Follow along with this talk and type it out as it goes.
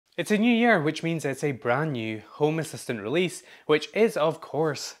It's a new year, which means it's a brand new Home Assistant release, which is of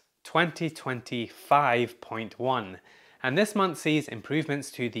course 2025.1. And this month sees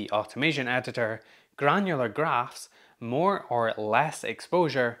improvements to the automation editor, granular graphs, more or less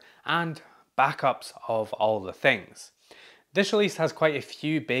exposure, and backups of all the things. This release has quite a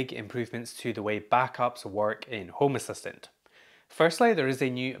few big improvements to the way backups work in Home Assistant. Firstly, there is a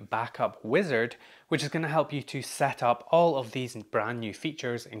new backup wizard, which is going to help you to set up all of these brand new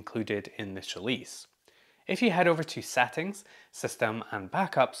features included in this release. If you head over to Settings, System and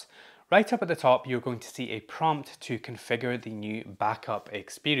Backups, right up at the top you're going to see a prompt to configure the new backup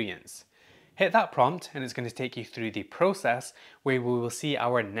experience. Hit that prompt and it's going to take you through the process where we will see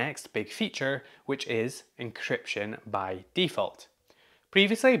our next big feature, which is encryption by default.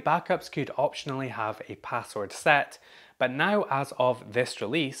 Previously, backups could optionally have a password set, but now as of this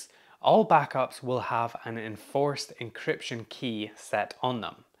release, all backups will have an enforced encryption key set on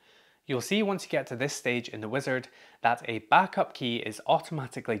them. You'll see once you get to this stage in the wizard that a backup key is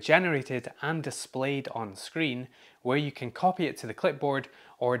automatically generated and displayed on screen, where you can copy it to the clipboard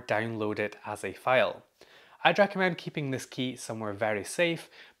or download it as a file. I'd recommend keeping this key somewhere very safe,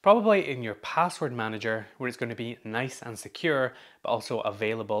 probably in your password manager, where it's going to be nice and secure, but also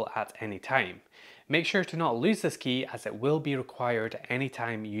available at any time. Make sure to not lose this key, as it will be required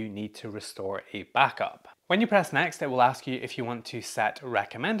anytime you need to restore a backup. When you press next, it will ask you if you want to set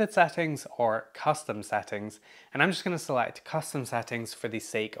recommended settings or custom settings, and I'm just going to select custom settings for the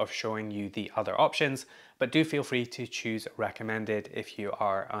sake of showing you the other options, but do feel free to choose recommended if you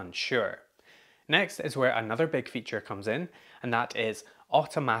are unsure. Next is where another big feature comes in, and that is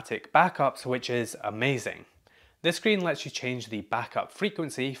automatic backups, which is amazing. This screen lets you change the backup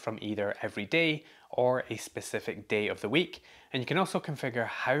frequency from either every day or a specific day of the week, and you can also configure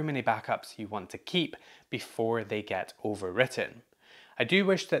how many backups you want to keep before they get overwritten. I do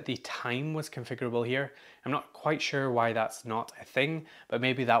wish that the time was configurable here. I'm not quite sure why that's not a thing, but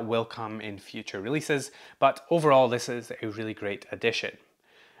maybe that will come in future releases, but overall this is a really great addition.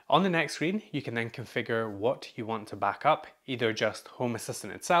 On the next screen, you can then configure what you want to back up, either just Home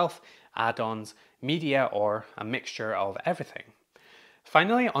Assistant itself, add-ons, media, or a mixture of everything.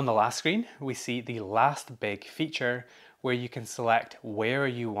 Finally, on the last screen, we see the last big feature where you can select where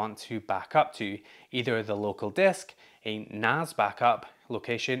you want to back up to, either the local disk, a NAS backup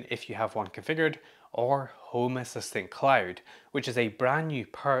location if you have one configured, or Home Assistant Cloud, which is a brand new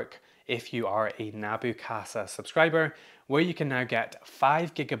perk if you are a Nabu Casa subscriber, where you can now get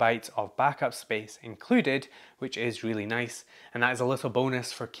 5 GB of backup space included, which is really nice, and that is a little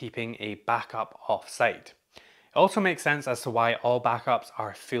bonus for keeping a backup off-site. It also makes sense as to why all backups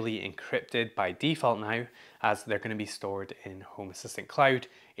are fully encrypted by default now, as they're going to be stored in Home Assistant Cloud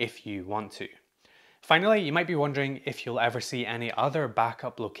if you want to. Finally, you might be wondering if you'll ever see any other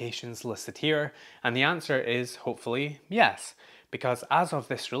backup locations listed here, and the answer is hopefully yes, because as of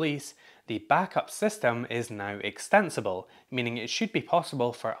this release, the backup system is now extensible, meaning it should be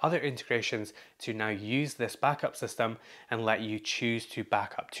possible for other integrations to now use this backup system and let you choose to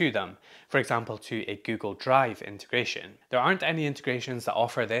back up to them, for example to a Google Drive integration. There aren't any integrations that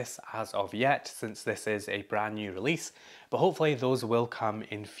offer this as of yet, since this is a brand new release, but hopefully those will come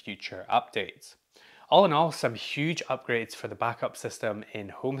in future updates. All in all, some huge upgrades for the backup system in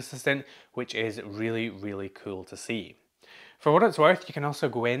Home Assistant, which is really cool to see. For what it's worth, you can also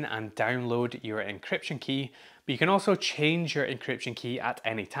go in and download your encryption key, but you can also change your encryption key at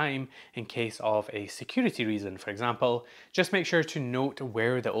any time in case of a security reason, for example. Just make sure to note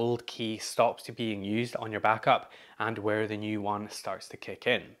where the old key stops being used on your backup and where the new one starts to kick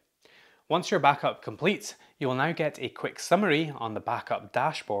in. Once your backup completes, you will now get a quick summary on the backup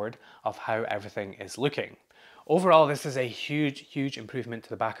dashboard of how everything is looking. Overall, this is a huge improvement to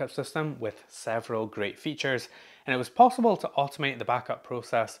the backup system with several great features, and it was possible to automate the backup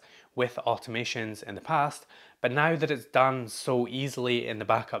process with automations in the past, but now that it's done so easily in the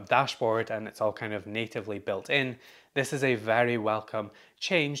backup dashboard and it's all kind of natively built in, this is a very welcome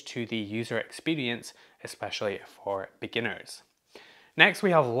change to the user experience, especially for beginners. Next,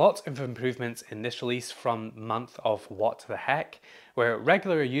 we have lots of improvements in this release from month of What the Heck, where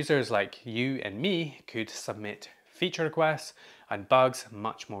regular users like you and me could submit feature requests and bugs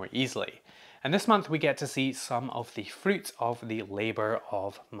much more easily. And this month we get to see some of the fruits of the labor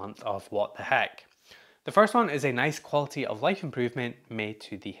of month of What the Heck. The first one is a nice quality of life improvement made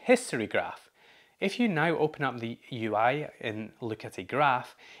to the history graph. If you now open up the UI and look at a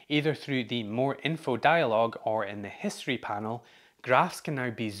graph, either through the More Info dialog or in the History panel, graphs can now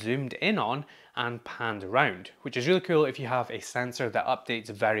be zoomed in on and panned around, which is really cool if you have a sensor that updates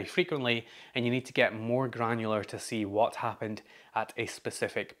very frequently and you need to get more granular to see what happened at a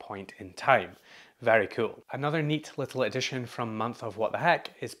specific point in time. Very cool. Another neat little addition from Month of What the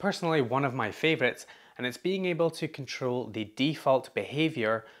Heck is personally one of my favorites, and it's being able to control the default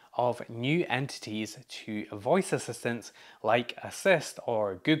behavior of new entities to voice assistants like Assist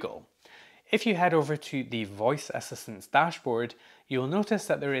or Google. If you head over to the Voice Assistant's dashboard, you'll notice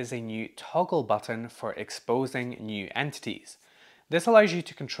that there is a new toggle button for exposing new entities. This allows you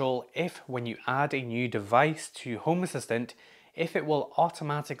to control if, when you add a new device to Home Assistant, if it will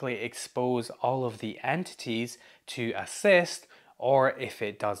automatically expose all of the entities to Assist, or if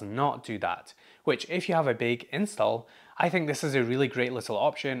it does not do that. Which, if you have a big install, I think this is a really great little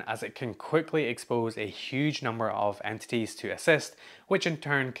option, as it can quickly expose a huge number of entities to Assist, which in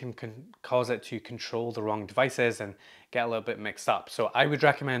turn can cause it to control the wrong devices and get a little bit mixed up. So I would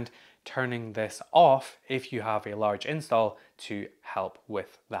recommend turning this off if you have a large install to help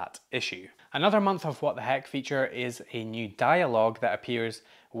with that issue. Another Month of What the Heck feature is a new dialog that appears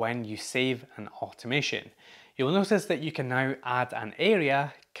when you save an automation. You'll notice that you can now add an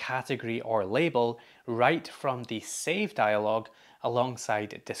area, category or label right from the save dialog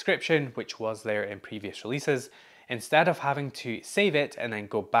alongside description, which was there in previous releases, instead of having to save it and then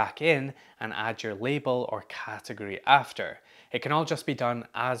go back in and add your label or category after. It can all just be done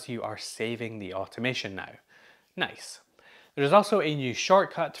as you are saving the automation now. Nice. There's also a new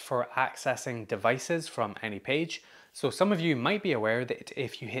shortcut for accessing devices from any page. So some of you might be aware that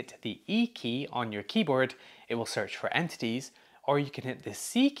if you hit the E key on your keyboard, it will search for entities, or you can hit the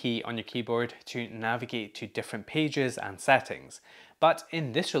C key on your keyboard to navigate to different pages and settings. But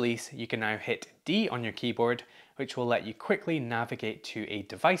in this release, you can now hit D on your keyboard, which will let you quickly navigate to a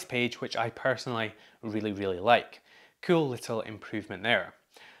device page, which I personally really like. Cool little improvement there.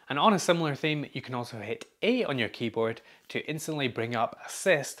 And on a similar theme, you can also hit A on your keyboard to instantly bring up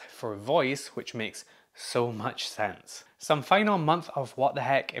Assist for voice, which makes so much sense. Some final Month of What the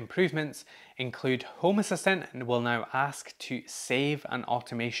Heck improvements include Home Assistant will now ask to save an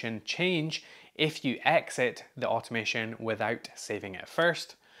automation change if you exit the automation without saving it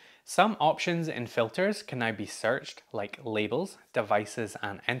first. Some options in filters can now be searched, like labels, devices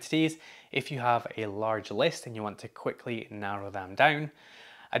and entities, if you have a large list and you want to quickly narrow them down.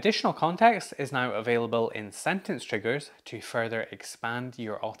 Additional context is now available in sentence triggers to further expand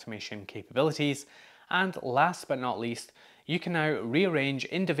your automation capabilities. And last but not least, you can now rearrange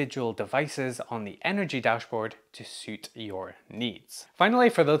individual devices on the energy dashboard to suit your needs. Finally,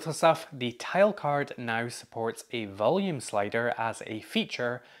 for the little stuff, the tile card now supports a volume slider as a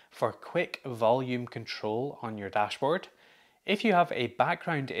feature for quick volume control on your dashboard. If you have a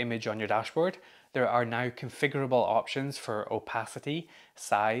background image on your dashboard, there are now configurable options for opacity,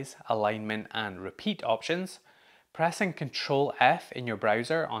 size, alignment, and repeat options. Pressing Ctrl F in your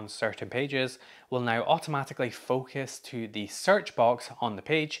browser on certain pages will now automatically focus to the search box on the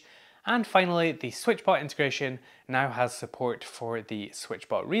page. And finally, the SwitchBot integration now has support for the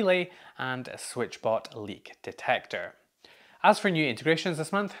SwitchBot Relay and SwitchBot Leak Detector. As for new integrations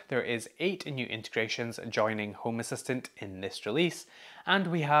this month, there is 8 new integrations joining Home Assistant in this release, and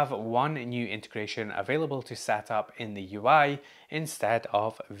we have 1 new integration available to set up in the UI instead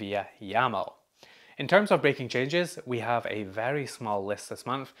of via YAML. In terms of breaking changes, we have a very small list this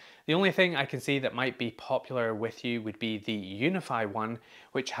month. The only thing I can see that might be popular with you would be the Unify one,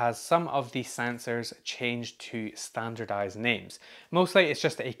 which has some of the sensors changed to standardized names. Mostly it's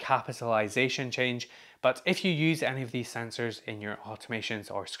just a capitalization change, but if you use any of these sensors in your automations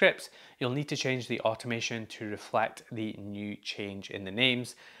or scripts, you'll need to change the automation to reflect the new change in the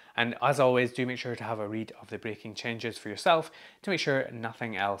names. And as always, do make sure to have a read of the breaking changes for yourself to make sure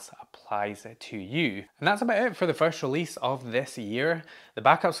nothing else applies to you. And that's about it for the first release of this year. The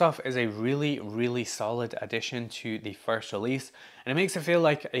backup stuff is a really solid addition to the first release, and it makes it feel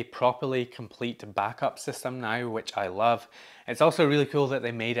like a properly complete backup system now, which I love. It's also really cool that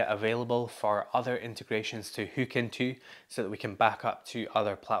they made it available for other integrations to hook into so that we can back up to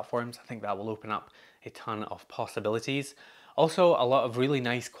other platforms. I think that will open up a ton of possibilities. Also, a lot of really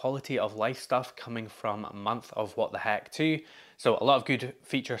nice quality of life stuff coming from Month of What the Heck too. So a lot of good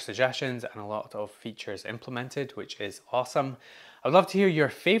feature suggestions and a lot of features implemented, which is awesome. I'd love to hear your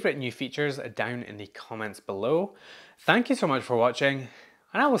favorite new features down in the comments below. Thank you so much for watching,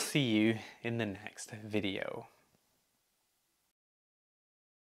 and I will see you in the next video.